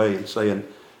her in a way and saying,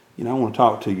 you know, I want to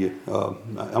talk to you.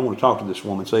 I want to talk to this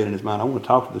woman, saying in his mind, I want to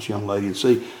talk to this young lady and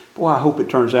see, boy, I hope it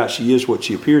turns out she is what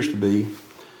she appears to be.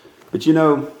 But you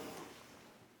know, it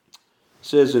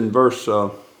says in verse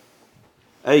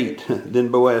 8, then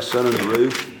Boaz said unto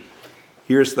Ruth,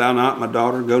 hearest thou not, my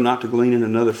daughter? Go not to glean in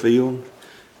another field,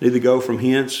 neither go from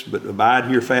hence, but abide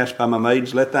here fast by my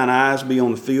maidens. Let thine eyes be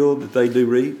on the field that they do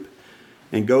reap,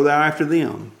 and go thou after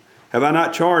them. Have I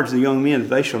not charged the young men that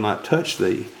they shall not touch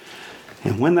thee?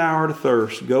 And when thou art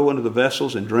athirst, go unto the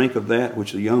vessels and drink of that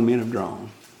which the young men have drawn.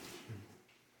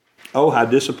 Oh, how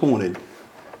disappointed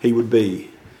he would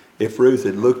be if Ruth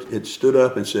had stood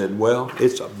up and said, well,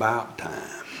 it's about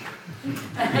time.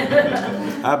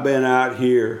 I've been out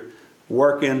here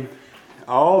working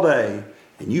all day,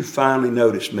 and you finally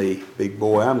noticed me, big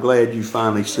boy. I'm glad you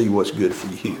finally see what's good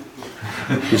for you.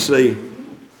 You see,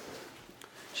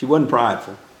 she wasn't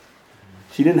prideful.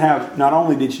 She didn't have, not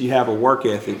only did she have a work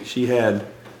ethic, she had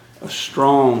a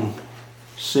strong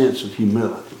sense of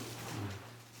humility.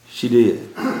 She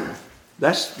did.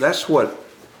 That's what's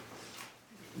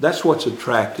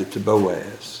attractive to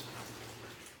Boaz.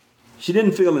 She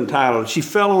didn't feel entitled. She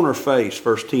fell on her face,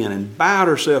 verse 10, and bowed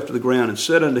herself to the ground and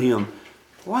said unto him,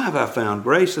 why have I found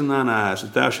grace in thine eyes,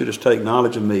 that thou shouldest take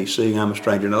knowledge of me, seeing I'm a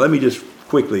stranger? Now let me just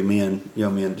quickly,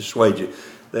 young men, dissuade you.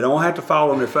 They don't have to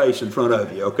fall on their face in front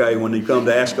of you, okay, when you come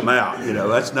to ask them out.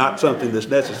 That's not something that's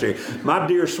necessary. My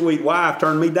dear sweet wife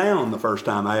turned me down the first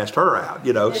time I asked her out,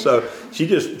 so she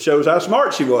just shows how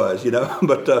smart she was,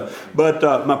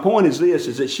 But my point is this,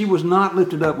 is that she was not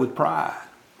lifted up with pride.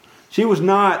 She was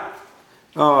not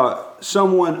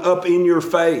someone up in your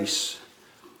face.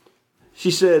 She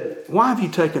said, why have you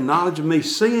taken knowledge of me,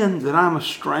 seeing that I'm a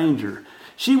stranger?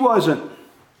 She wasn't,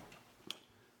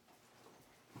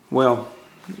 well,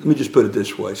 let me just put it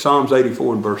this way. Psalms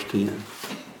 84 and verse 10.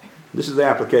 This is the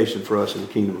application for us in the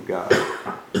kingdom of God.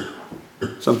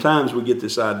 Sometimes we get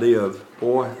this idea of,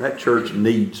 boy, that church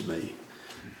needs me.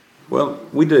 Well,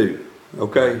 we do,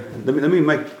 okay? Let me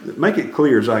make it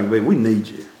clear as I can be. We need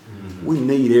you. We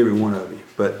need every one of you.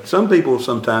 But some people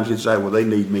sometimes can say, well, they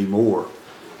need me more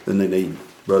than they need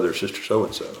brother or sister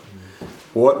so-and-so.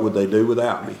 What would they do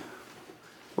without me?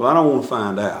 Well, I don't want to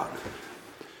find out.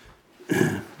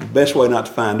 The best way not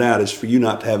to find out is for you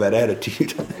not to have that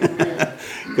attitude.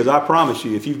 Because I promise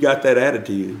you, if you've got that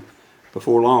attitude,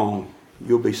 before long,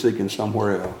 you'll be seeking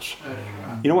somewhere else.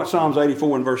 You know what Psalms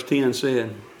 84 and verse 10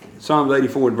 said? Psalms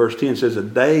 84 and verse 10 says, a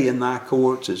day in thy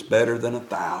courts is better than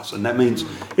 1,000. That means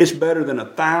it's better than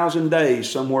 1,000 days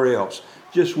somewhere else.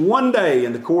 Just one day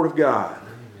in the court of God,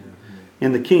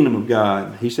 in the kingdom of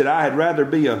God. He said, I had rather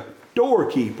be a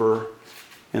doorkeeper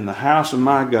in the house of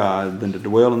my God than to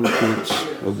dwell in the tents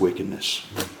of wickedness.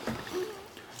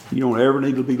 You don't ever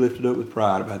need to be lifted up with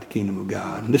pride about the kingdom of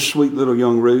God. And this sweet little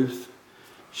young Ruth,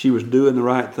 she was doing the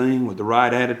right thing with the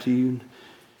right attitude.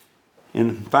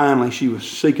 And finally, she was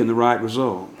seeking the right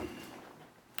result.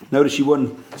 Notice she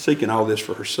wasn't seeking all this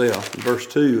for herself. In verse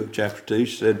 2 of chapter 2,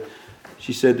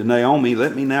 she said to Naomi,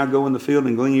 let me now go in the field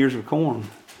and glean ears of corn,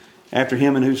 after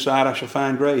him in whose sight I shall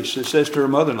find grace. It says to her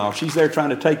mother-in-law, she's there trying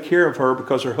to take care of her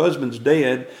because her husband's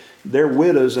dead. They're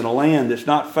widows in a land that's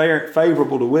not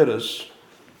favorable to widows.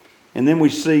 And then we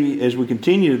see, as we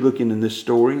continue looking in this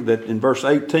story, that in verse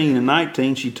 18 and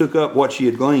 19, she took up what she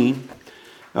had gleaned.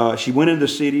 She went into the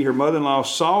city. Her mother-in-law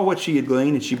saw what she had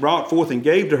gleaned, and she brought forth and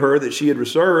gave to her that she had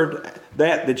reserved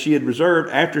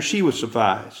after she was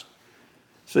sufficed.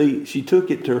 See, she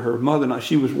took it to her mother-in-law.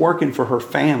 She was working for her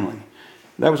family.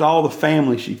 That was all the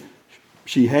family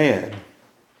she had.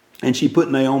 And she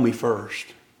put Naomi first.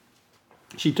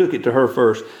 She took it to her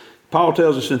first. Paul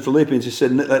tells us in Philippians, he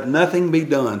said, let nothing be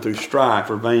done through strife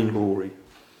or vainglory.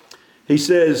 He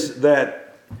says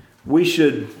that we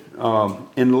should,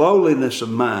 in lowliness of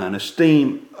mind,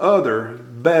 esteem other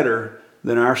better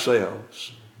than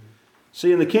ourselves.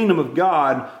 See, in the kingdom of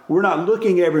God, we're not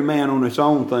looking every man on his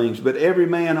own things, but every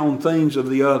man on things of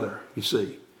the other, you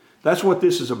see. That's what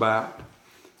this is about.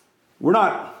 We're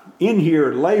not in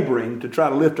here laboring to try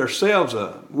to lift ourselves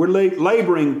up. We're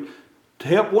laboring to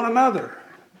help one another.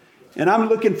 And I'm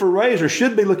looking for ways, or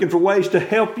should be looking for ways to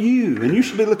help you. And you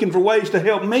should be looking for ways to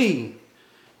help me.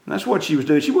 And that's what she was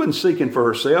doing. She wasn't seeking for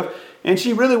herself. And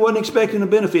she really wasn't expecting a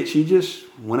benefit. She just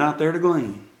went out there to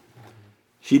glean.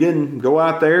 She didn't go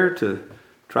out there to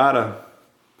try to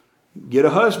get a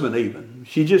husband even.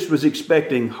 She just was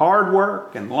expecting hard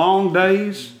work and long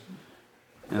days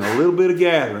and a little bit of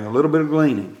gathering, a little bit of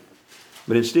gleaning.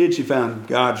 But instead she found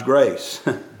God's grace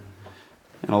and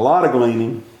a lot of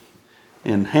gleaning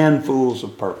and handfuls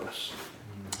of purpose.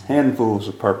 Handfuls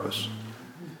of purpose.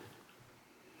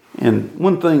 And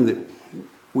one thing that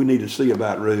we need to see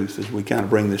about Ruth as we kind of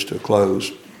bring this to a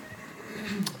close,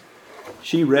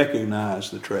 she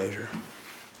recognized the treasure.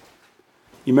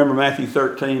 You remember Matthew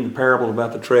 13, the parable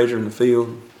about the treasure in the field?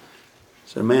 It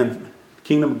said, man, the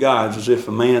kingdom of God is as if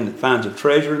a man that finds a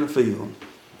treasure in the field,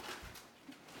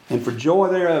 and for joy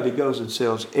thereof he goes and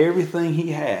sells everything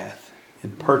he hath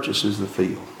and purchases the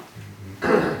field.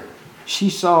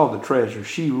 She saw the treasure.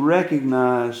 She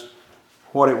recognized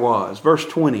what it was. Verse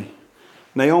 20,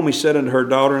 Naomi said unto her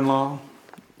daughter-in-law,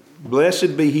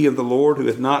 blessed be he of the Lord, who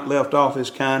hath not left off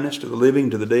his kindness to the living,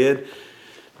 to the dead.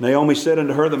 Naomi said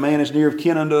unto her, the man is near of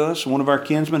kin unto us, one of our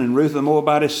kinsmen. And Ruth the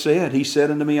Moabitess said, he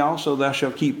said unto me also, thou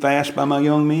shalt keep fast by my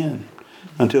young men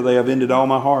until they have ended all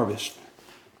my harvest.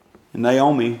 And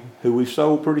Naomi, who we've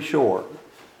sold pretty short,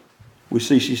 we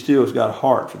see she still has got a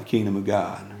heart for the kingdom of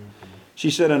God.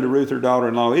 She said unto Ruth her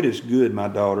daughter-in-law, it is good, my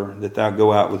daughter, that thou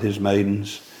go out with his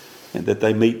maidens, and that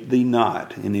they meet thee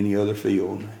not in any other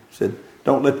field. She said,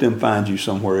 don't let them find you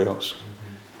somewhere else.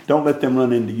 Don't let them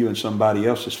run into you in somebody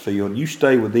else's field. You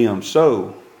stay with them.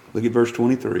 So, look at verse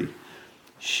 23.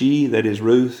 She, that is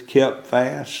Ruth, kept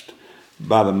fast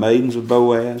by the maidens of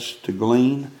Boaz to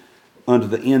glean unto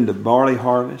the end of barley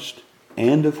harvest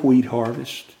and of wheat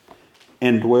harvest,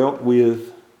 and dwelt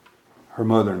with her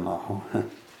mother-in-law.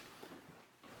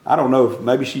 I don't know if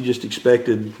maybe she just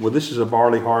expected, well, this is a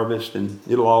barley harvest and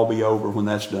it'll all be over when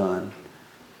that's done.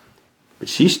 But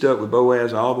she stuck with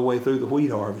Boaz all the way through the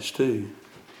wheat harvest too.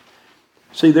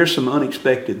 See, there's some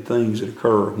unexpected things that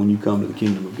occur when you come to the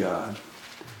kingdom of God.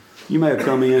 You may have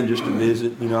come in just to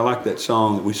visit. You know, I like that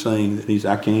song that we sing that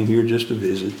I came here just to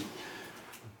visit.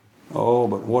 Oh,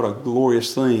 but what a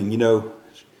glorious thing. You know,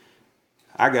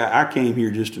 I came here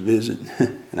just to visit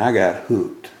and I got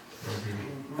hooked.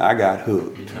 I got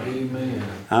hooked. Amen.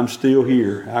 I'm still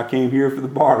here. I came here for the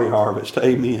barley harvest.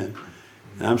 Amen.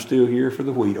 And I'm still here for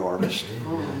the wheat harvest.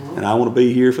 And I want to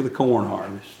be here for the corn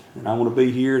harvest. And I want to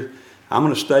be here. I'm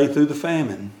going to stay through the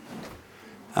famine.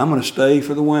 I'm going to stay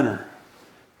for the winter.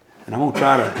 And I'm going to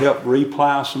try to help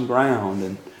replow some ground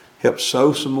and help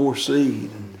sow some more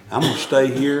seed. And I'm going to stay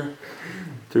here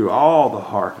through all the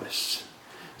harvests.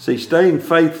 See, staying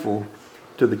faithful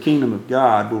to the kingdom of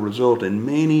God will result in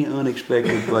many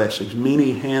unexpected blessings,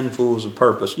 many handfuls of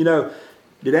purpose. You know,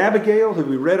 did Abigail, who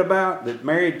we read about, that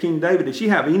married King David, did she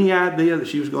have any idea that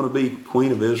she was going to be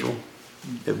Queen of Israel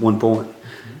at one point?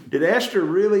 Did Esther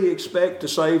really expect to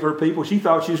save her people? She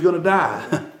thought she was going to die.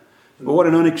 But what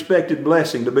an unexpected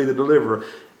blessing to be the deliverer.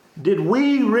 Did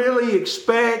we really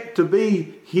expect to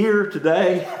be here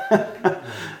today?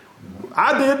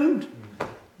 I didn't.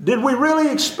 Did we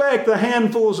really expect the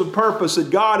handfuls of purpose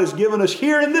that God has given us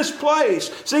here in this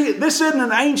place? See, this isn't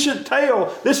an ancient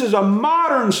tale. This is a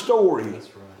modern story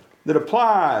that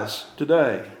applies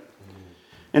today.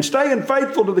 And staying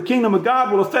faithful to the kingdom of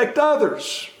God will affect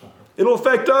others. It'll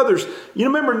affect others. You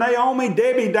remember Naomi,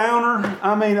 Debbie Downer?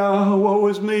 I mean, oh, woe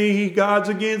is me. God's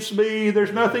against me.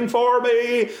 There's nothing for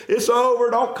me. It's over.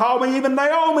 Don't call me even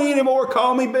Naomi anymore.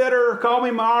 Call me bitter. Call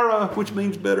me Mara, which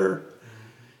means bitter.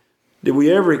 Did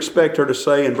we ever expect her to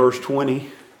say in verse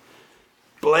 20,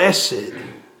 blessed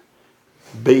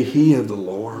be he of the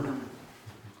Lord?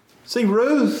 See,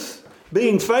 Ruth,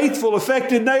 being faithful,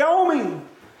 affected Naomi,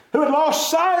 who had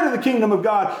lost sight of the kingdom of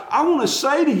God. I want to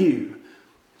say to you,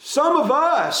 some of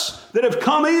us that have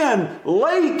come in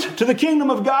late to the kingdom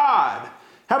of God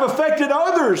have affected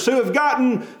others who have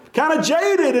gotten kind of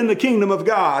jaded in the kingdom of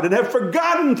God and have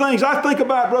forgotten things. I think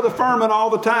about Brother Furman all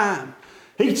the time.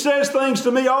 He says things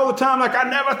to me all the time like, I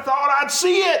never thought I'd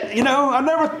see it. You know, I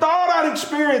never thought I'd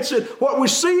experience it. What we're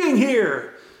seeing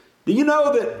here. Do you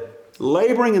know that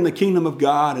laboring in the kingdom of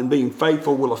God and being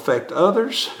faithful will affect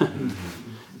others?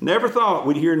 Never thought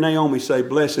we'd hear Naomi say,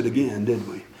 blessed again, did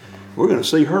we? We're going to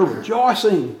see her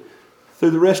rejoicing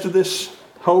through the rest of this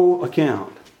whole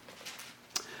account.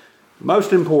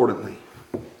 Most importantly,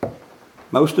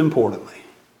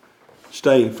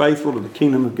 staying faithful to the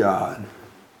kingdom of God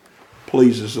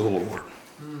pleases the Lord.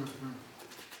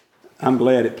 I'm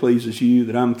glad it pleases you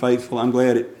that I'm faithful. I'm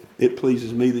glad it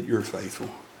pleases me that you're faithful.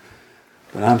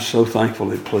 But I'm so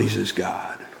thankful it pleases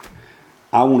God.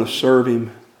 I want to serve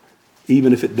Him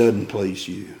even if it doesn't please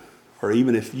you. Or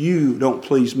even if you don't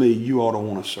please me, you ought to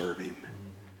want to serve Him.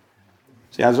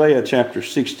 See, Isaiah chapter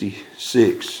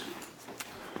 66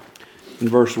 in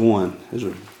verse 1.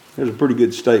 There's a pretty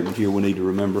good statement here we need to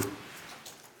remember.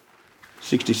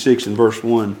 66 in verse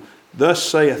 1. Thus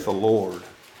saith the Lord,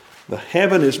 the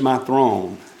heaven is my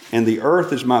throne, and the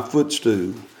earth is my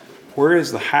footstool. Where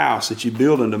is the house that you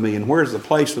build unto me, and where is the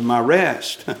place of my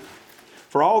rest?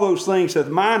 For all those things hath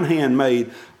mine hand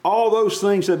made, all those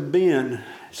things have been,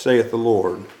 saith the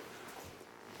Lord.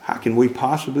 How can we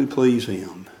possibly please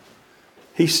Him?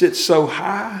 He sits so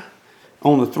high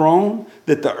on the throne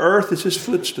that the earth is His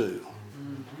footstool.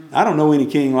 I don't know any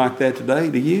king like that today,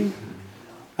 do you?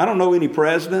 I don't know any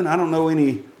president. I don't know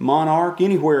any monarch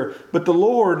anywhere. But the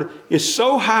Lord is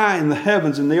so high in the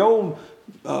heavens. And the old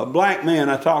black man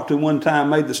I talked to one time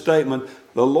made the statement,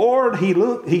 the Lord,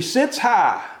 He sits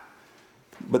high.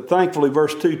 But thankfully,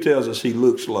 verse 2 tells us He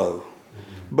looks low.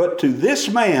 But to this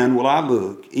man will I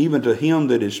look, even to him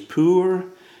that is poor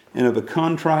and of a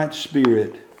contrite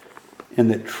spirit,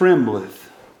 and that trembleth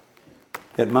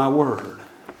at my word.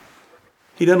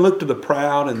 He doesn't look to the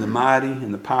proud and the mighty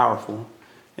and the powerful.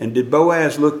 And did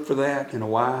Boaz look for that in a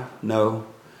wife? No.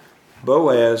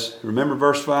 Boaz, remember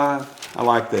verse 5? I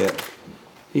like that.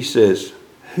 He says,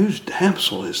 whose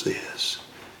damsel is this?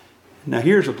 Now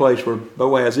here's a place where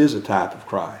Boaz is a type of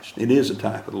Christ. It is a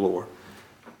type of the Lord.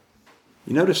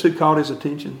 You notice who caught his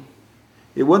attention?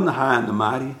 It wasn't the high and the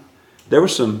mighty. There were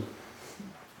some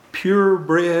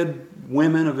purebred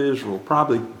women of Israel,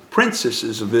 probably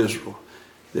princesses of Israel,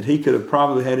 that he could have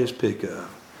probably had his pick of.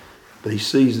 But he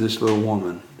sees this little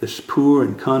woman, this poor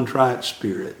and contrite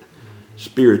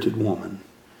spirited woman.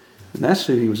 And that's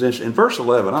who he was interested in. In verse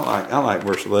 11, I like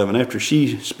verse 11. After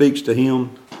she speaks to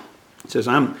him, it says,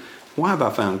 why have I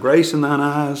found grace in thine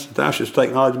eyes? If thou shouldst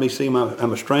take knowledge of me, see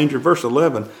I'm a stranger. Verse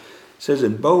 11 says,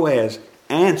 and Boaz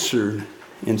answered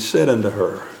and said unto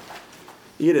her,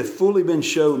 it hath fully been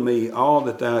showed me all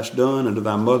that thou hast done unto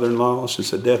thy mother-in-law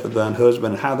since the death of thine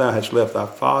husband, and how thou hast left thy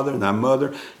father and thy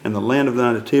mother and the land of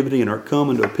thy nativity, and art come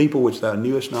unto a people which thou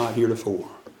knewest not heretofore.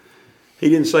 He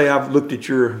didn't say, I've looked at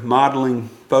your modeling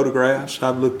photographs.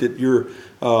 I've looked at your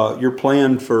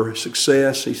plan for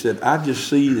success. He said, I just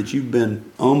see that you've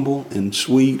been humble and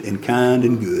sweet and kind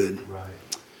and good. Right.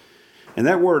 And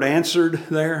that word answered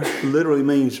there literally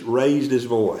means raised his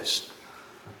voice.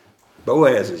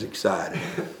 Boaz is excited.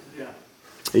 Yeah.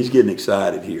 He's getting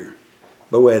excited here.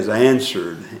 Boaz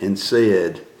answered and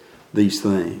said these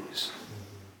things.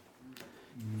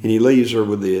 And he leaves her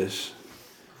with this.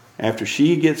 After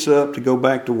she gets up to go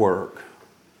back to work,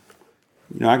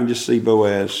 I can just see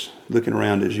Boaz looking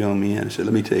around at his young men and said,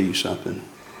 let me tell you something.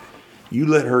 You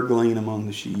let her glean among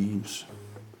the sheaves,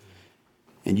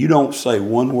 and you don't say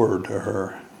one word to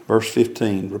her. Verse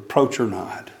 15, reproach her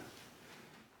not.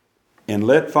 And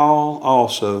let fall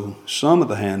also some of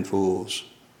the handfuls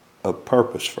of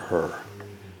purpose for her,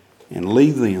 and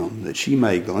leave them that she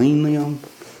may glean them,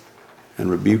 and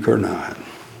rebuke her not.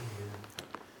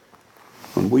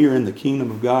 When we are in the kingdom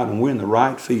of God, when we're in the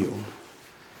right field,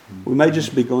 we may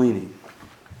just be gleaning.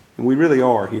 And we really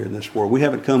are here in this world. We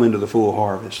haven't come into the full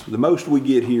harvest. The most we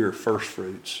get here are first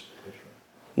fruits.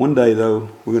 One day, though,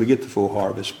 we're going to get the full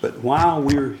harvest. But while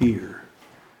we're here,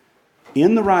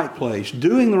 in the right place,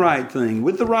 doing the right thing,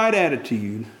 with the right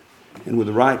attitude, and with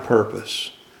the right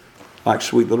purpose, like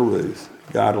sweet little Ruth,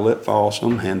 God will let fall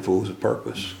some handfuls of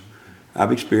purpose.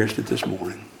 I've experienced it this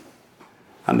morning.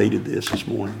 I needed this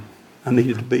morning. I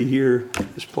needed to be here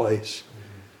at this place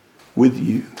with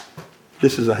you.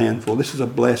 This is a handful. This is a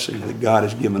blessing that God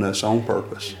has given us on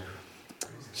purpose.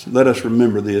 So let us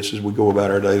remember this as we go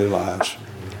about our daily lives.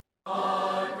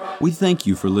 We thank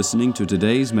you for listening to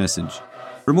today's message.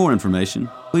 For more information,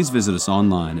 please visit us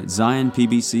online at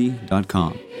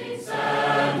zionpbc.com.